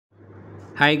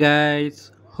Hi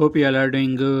guys, hope you all are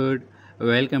doing good.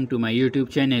 Welcome to my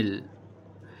YouTube channel.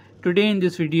 Today in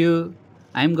this video,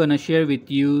 I'm gonna share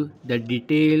with you the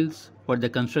details for the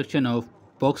construction of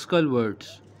box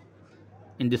culverts.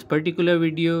 In this particular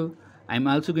video, I'm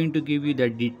also going to give you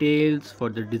the details for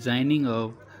the designing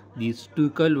of these two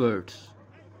culverts.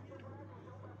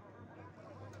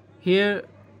 Here,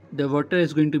 the water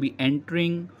is going to be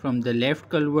entering from the left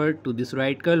culvert to this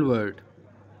right culvert.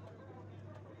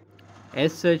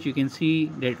 As such, you can see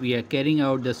that we are carrying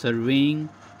out the surveying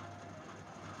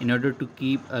in order to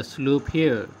keep a slope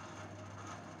here.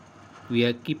 We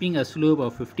are keeping a slope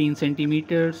of 15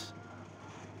 centimeters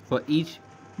for each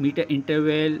meter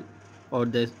interval, or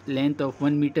the length of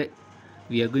 1 meter.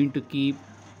 We are going to keep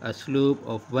a slope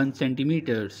of 1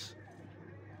 centimeters.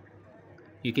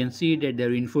 You can see that the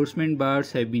reinforcement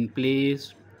bars have been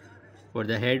placed for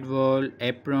the head wall,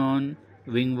 apron,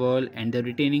 wing wall and the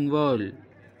retaining wall.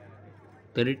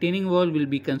 The retaining wall will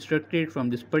be constructed from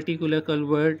this particular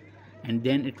culvert, and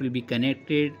then it will be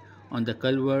connected on the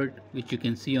culvert which you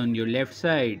can see on your left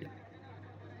side.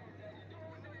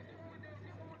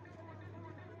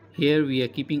 Here we are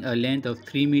keeping a length of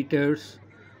 3 meters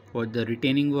for the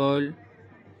retaining wall.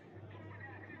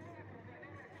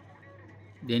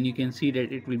 Then you can see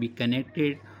that it will be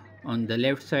connected on the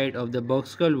left side of the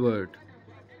box culvert.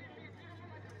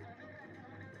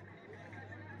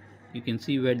 You can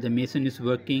see where the mason is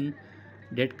working.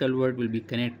 That culvert will be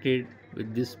connected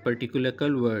with this particular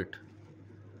culvert.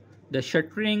 The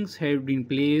shutterings have been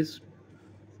placed.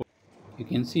 You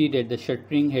can see that the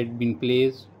shuttering had been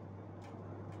placed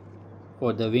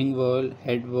for the wing wall,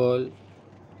 head wall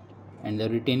and the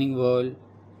retaining wall.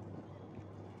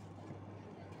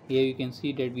 Here you can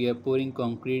see that we are pouring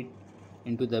concrete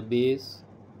into the base.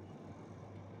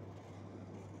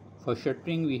 For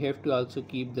shuttering we have to also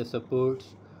keep the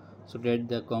supports so that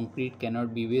the concrete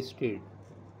cannot be wasted.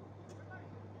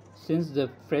 Since the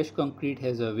fresh concrete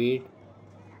has a weight,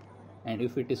 and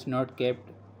if it is not kept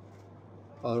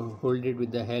or holded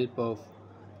with the help of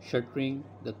shuttering,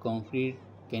 the concrete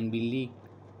can be leaked.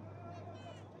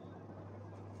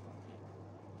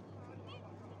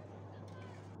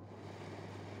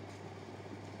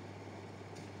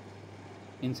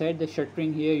 Inside the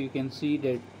shuttering here you can see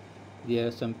that there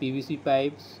are some PVC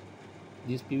pipes.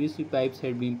 These PVC pipes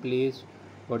had been placed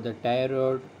for the tie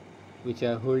rod which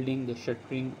are holding the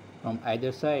shuttering from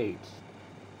either sides.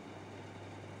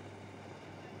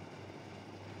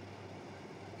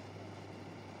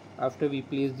 After we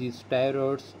place these tie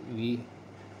rods, we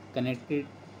connected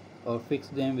or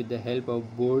fixed them with the help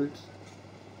of bolts,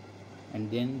 and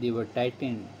then they were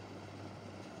tightened.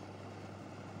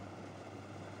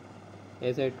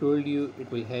 As I told you, it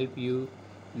will help you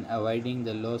in avoiding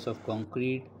the loss of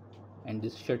concrete, and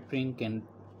this shuttering can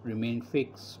remain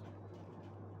fixed.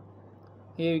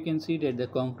 Here you can see that the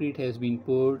concrete has been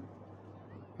poured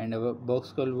and our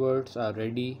box culverts are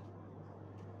ready.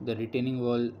 The retaining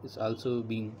wall is also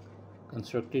being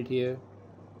constructed here.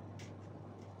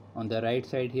 On the right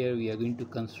side here we are going to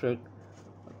construct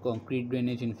a concrete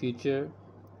drainage in future.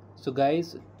 So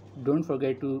guys, don't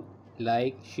forget to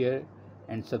like, share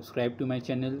and subscribe to my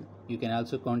channel. You can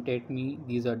also contact me.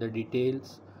 These are the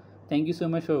details. Thank you so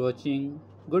much for watching.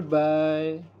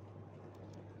 Goodbye.